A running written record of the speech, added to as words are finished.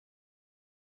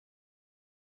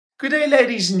Good day,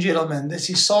 ladies and gentlemen. This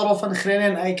is Sarel van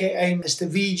Grenen, aka Mr.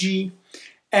 VG,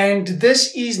 and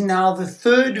this is now the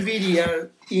third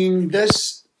video in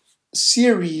this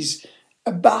series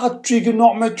about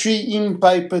trigonometry in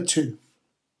paper 2.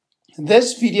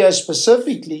 This video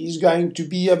specifically is going to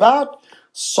be about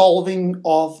solving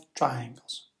of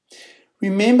triangles.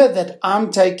 Remember that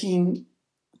I'm taking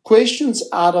questions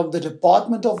out of the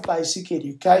Department of Basic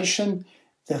Education,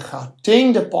 the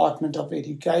Gauteng Department of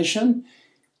Education,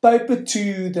 paper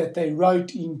 2 that they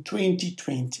wrote in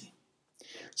 2020.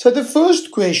 So the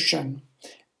first question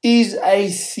is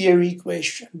a theory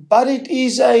question, but it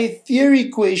is a theory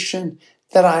question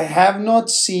that I have not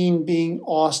seen being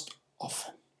asked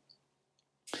often.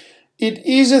 It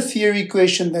is a theory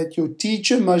question that your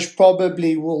teacher most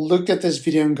probably will look at this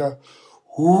video and go,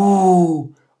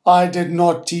 "Ooh, I did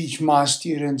not teach my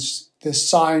students the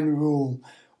sine rule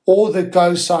or the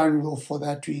cosine rule for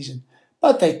that reason."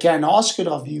 But they can ask it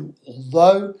of you,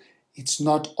 although it's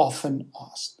not often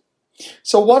asked.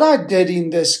 So what I did in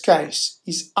this case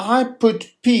is I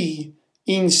put P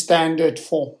in standard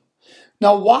form.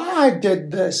 Now why I did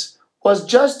this was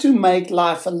just to make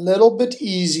life a little bit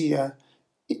easier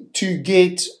to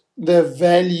get the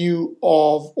value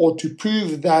of, or to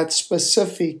prove that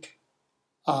specific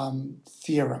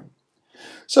theorem.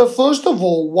 So first of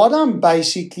all, what I'm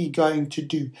basically going to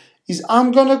do is I'm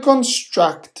going to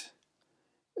construct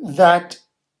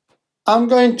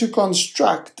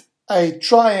a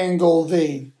triangle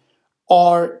there,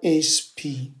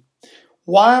 RSP.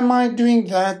 Why am I doing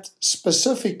that?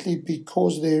 Specifically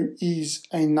because there is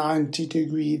a 90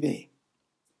 degree there.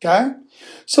 Okay?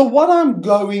 So what I'm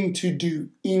going to do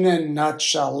in a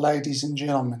nutshell, ladies and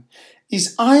gentlemen,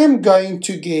 is I am going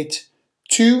to get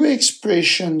two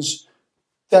expressions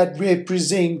that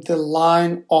represent the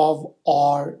line of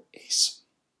RS.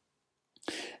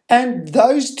 And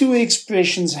those two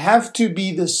expressions have to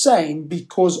be the same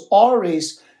because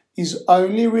RS is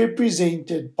only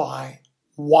represented by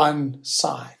one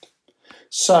side.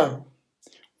 So,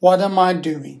 what am I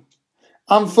doing?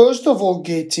 I'm first of all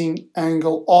getting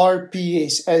angle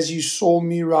RPS, as you saw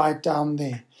me write down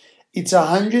there. It's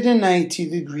 180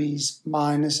 degrees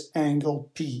minus angle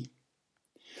P.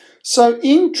 So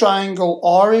in triangle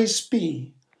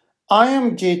RSP, I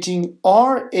am getting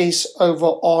RS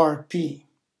over RP.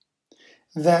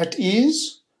 That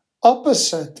is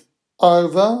opposite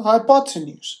over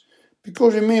hypotenuse.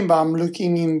 Because remember, I'm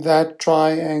looking in that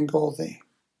triangle there.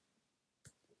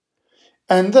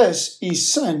 And this is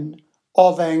sin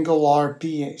of angle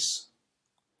RPS.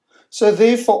 So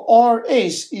therefore,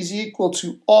 RS is equal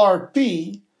to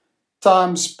RP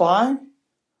times pi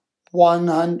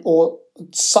 100, or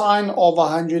sine of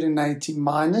 180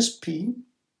 minus P.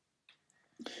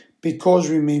 Because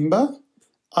remember,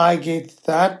 I get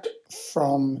that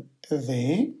from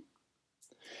there.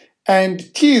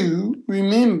 And Q,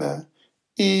 remember,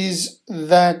 is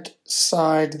that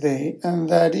side there, and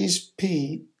that is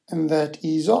P, and that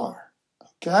is R.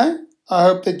 Okay? I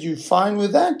hope that you're fine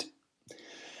with that.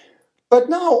 But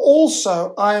now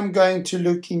also I am going to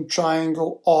look in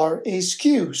triangle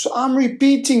RSQ. So I'm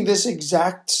repeating this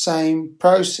exact same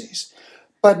process.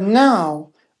 But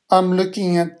now I'm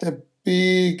looking at the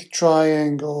big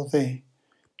triangle there.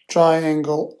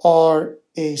 Triangle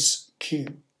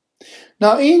RSQ.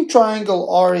 Now in triangle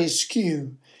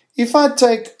RSQ, if I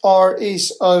take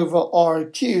RS over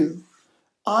RQ,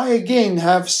 I again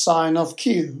have sine of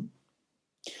Q.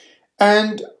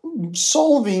 And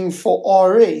solving for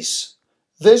RS,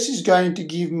 this is going to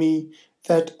give me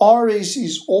that RS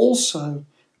is also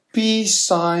P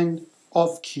sine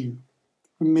of Q.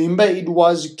 Remember, it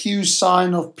was Q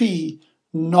sine of P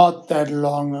not that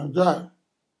long ago.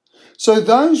 So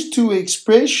those two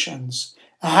expressions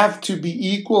have to be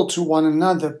equal to one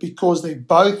another because they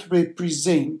both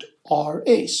represent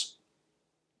RS.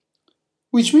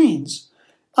 Which means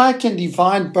I can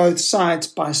divide both sides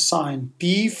by sine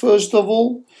P first of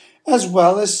all, as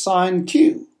well as sine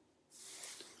Q.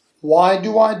 Why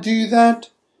do I do that?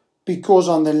 Because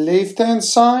on the left-hand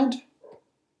side,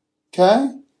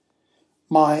 okay,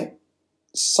 my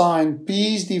sine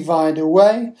P's divide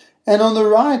away, and on the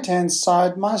right-hand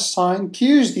side, my sine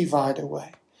Q's divide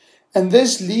away. And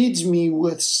this leaves me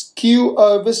with Q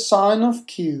over sine of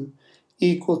Q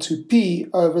equal to P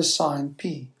over sine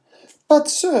P. But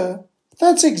sir,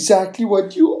 that's exactly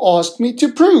what you asked me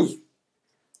to prove.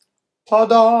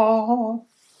 Ta-da!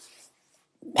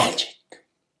 Magic.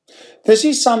 This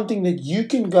is something that you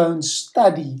can go and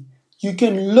study. You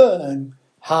can learn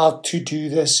how to do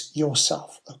this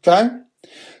yourself, okay?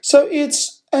 So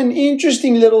it's an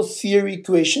interesting little theory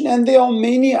question, and there are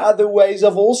many other ways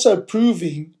of also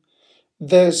proving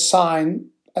the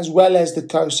sine as well as the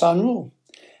cosine rule.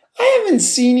 I haven't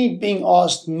seen it being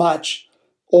asked much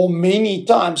or many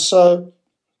times, so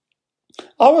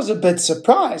I was a bit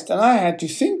surprised and I had to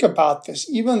think about this,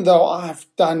 even though I've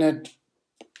done it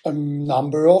a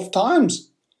number of times.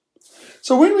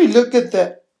 So when we look at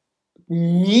the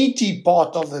meaty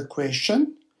part of the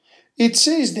question, it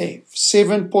says there,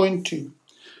 7.2,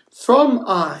 from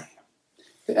I,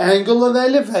 the angle of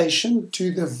elevation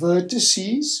to the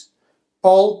vertices,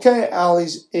 pole KL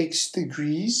is x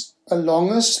degrees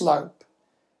along a slope,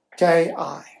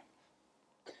 KI.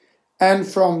 And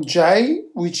from J,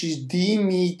 which is d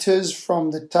meters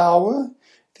from the tower,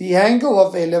 the angle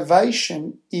of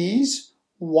elevation is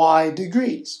y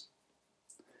degrees.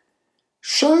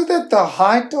 Show that the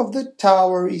height of the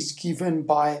tower is given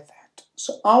by that.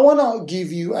 So I want to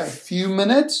give you a few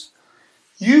minutes.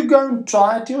 You go and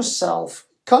try it yourself,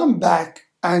 come back,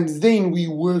 and then we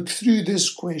work through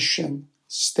this question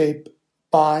step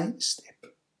by step.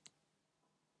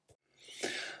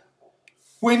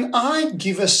 When I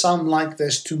give a sum like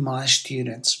this to my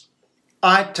students,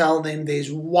 I tell them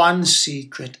there's one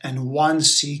secret and one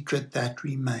secret that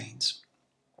remains.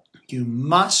 You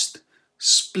must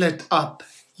split up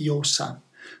your sum.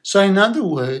 So in other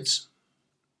words,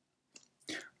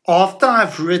 after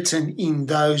I've written in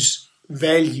those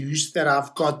values that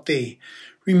I've got there,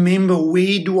 remember,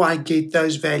 where do I get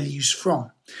those values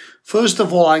from? First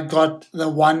of all, I got the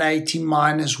 180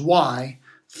 minus y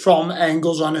from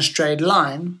angles on a straight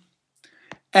line,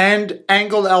 and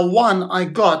angle L1 I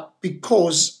got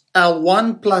because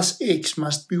L1 plus x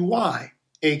must be y,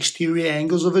 exterior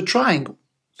angles of a triangle.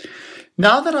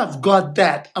 Now that I've got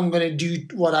that, I'm going to do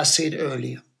what I said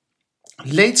earlier.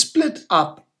 Let's split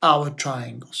up our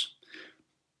triangles.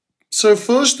 So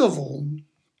first of all,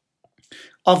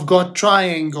 I've got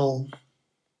triangle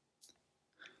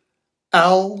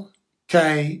LKJ.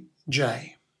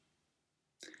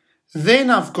 Then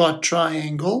I've got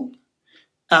triangle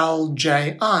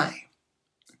LJI.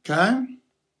 Okay?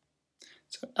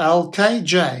 So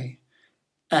LKJ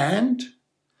and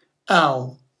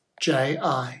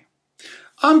LJI.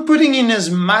 I'm putting in as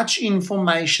much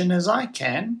information as I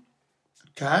can.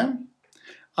 Okay?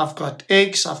 I've got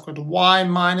x, I've got y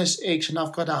minus x, and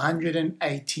I've got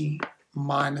 180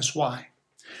 minus y.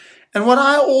 And what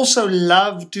I also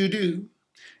love to do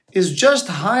is just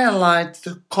highlight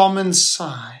the common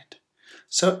side.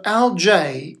 So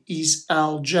LJ is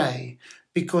LJ,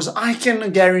 because I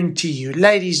can guarantee you,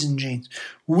 ladies and gents,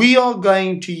 we are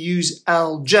going to use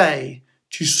LJ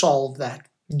to solve that,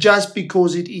 just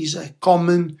because it is a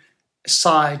common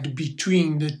side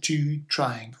between the two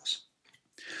triangles.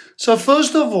 So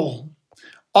first of all,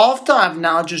 after I've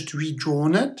now just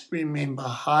redrawn it, remember,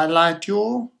 highlight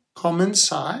your common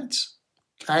sides.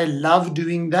 I love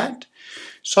doing that.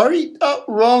 Sorry,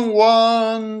 wrong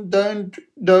one.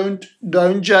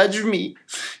 Don't judge me.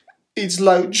 It's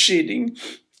load shedding.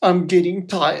 I'm getting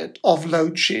tired of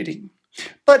load shedding.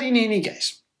 But in any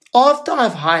case, after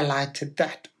I've highlighted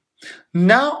that,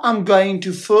 now I'm going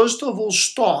to first of all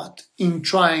start in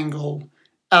triangle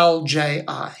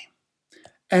LJI.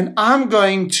 And I'm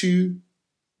going to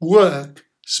work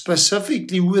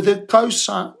specifically with a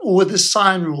cosine or with a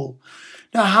sine rule.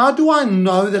 Now, how do I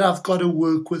know that I've got to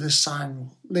work with a sine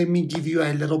rule? Let me give you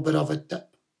a little bit of a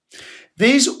tip.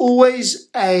 There's always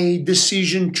a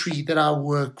decision tree that I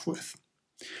work with.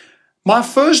 My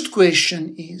first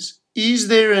question is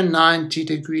there a 90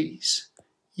 degrees?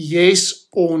 Yes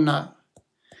or no?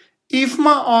 If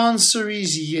my answer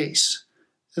is yes,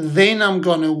 then I'm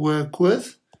going to work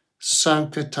with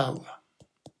SOHCAHTOA.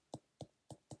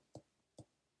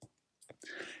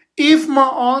 If my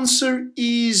answer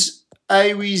is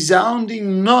a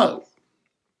resounding no,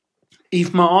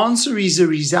 if my answer is a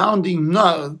resounding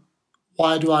no,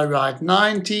 why do I write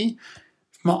 90?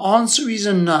 If my answer is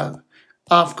a no,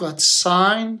 I've got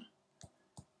sine,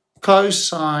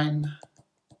 cosine,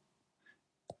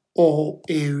 or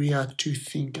area to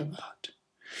think about.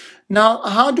 Now,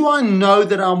 how do I know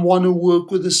that I want to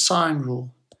work with the sine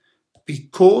rule?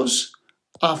 Because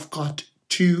I've got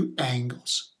two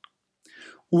angles.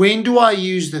 When do I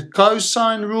use the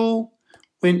cosine rule?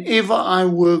 Whenever I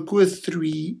work with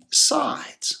three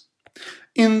sides.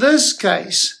 In this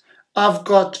case, I've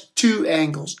got two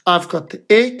angles. I've got the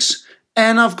x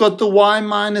and I've got the y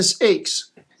minus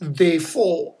x.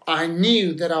 Therefore, I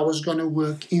knew that I was going to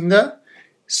work in the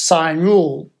sine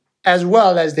rule, as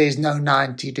well as there's no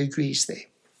 90 degrees there.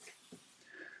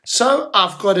 So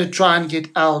I've got to try and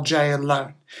get LJ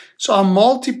alone. So I'm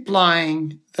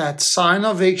multiplying that sine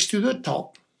of x to the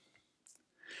top.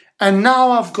 And now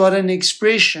I've got an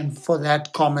expression for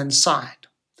that common side.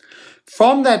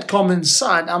 From that common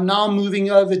side, I'm now moving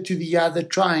over to the other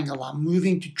triangle. I'm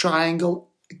moving to triangle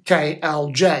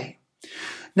KLJ.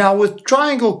 Now with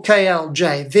triangle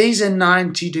KLJ, there's a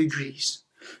 90 degrees.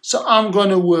 So I'm going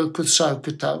to work with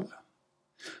SOHCAHTOA.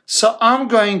 So I'm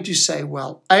going to say,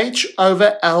 well, H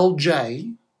over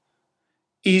LJ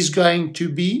is going to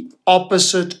be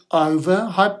opposite over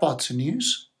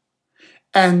hypotenuse.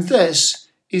 And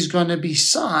this is going to be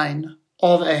sine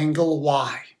of angle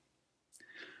Y.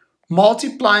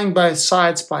 Multiplying both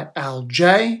sides by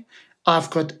LJ, I've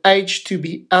got H to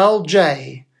be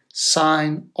LJ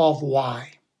sine of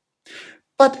Y.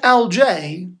 But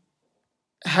LJ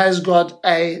has got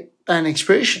an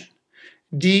expression,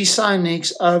 d sine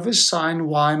x over sine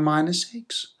y minus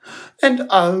x. And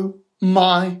oh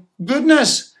my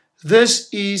goodness, this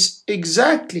is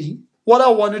exactly what I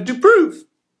wanted to prove.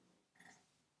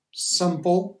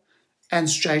 Simple and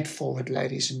straightforward,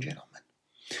 ladies and gentlemen.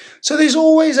 So there's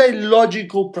always a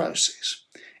logical process.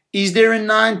 Is there a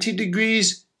 90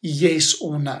 degrees? Yes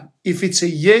or no. If it's a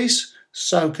yes,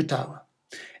 SOHCAHTOA.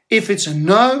 If it's a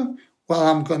no, well,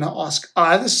 I'm going to ask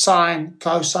either sine,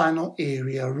 cosine, or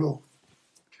area rule.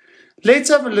 Let's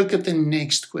have a look at the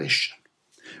next question.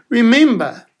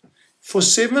 Remember, for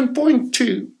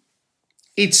 7.2,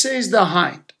 it says the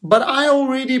height, but I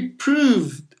already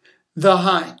proved the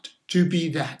height to be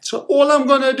that. So all I'm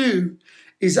going to do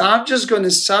is I'm just going to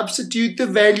substitute the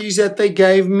values that they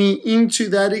gave me into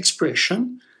that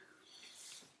expression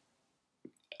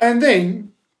and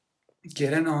then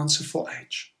get an answer for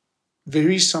H.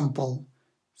 Very simple,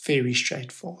 very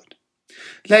straightforward.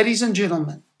 Ladies and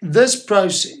gentlemen, this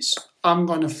process I'm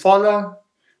going to follow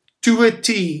to a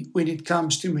T when it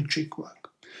comes to matric work.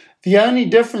 The only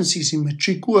difference is in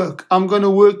matric work, I'm going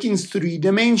to work in 3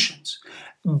 dimensions.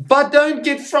 But don't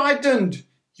get frightened.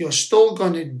 You're still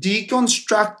going to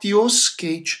deconstruct your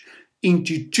sketch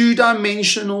into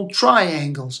 2-dimensional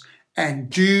triangles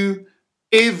and do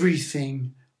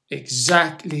everything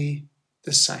exactly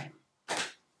the same.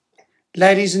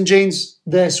 Ladies and gents,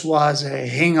 this was a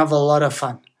hang of a lot of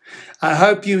fun. I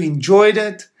hope you enjoyed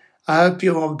it. I hope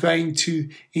you are going to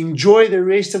enjoy the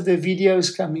rest of the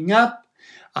videos coming up.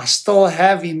 I still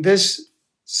have in this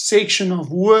section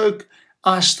of work,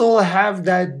 I still have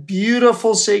that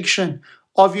beautiful section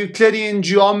of Euclidean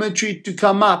geometry to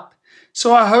come up.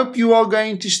 So I hope you are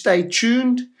going to stay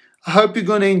tuned. I hope you're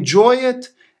going to enjoy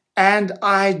it. And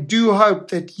I do hope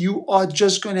that you are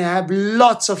just going to have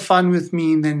lots of fun with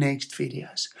me in the next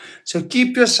videos. So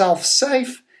keep yourself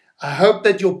safe. I hope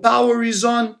that your power is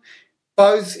on,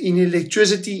 both in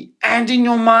electricity and in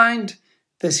your mind.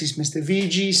 This is Mr.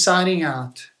 VG signing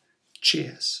out.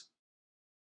 Cheers.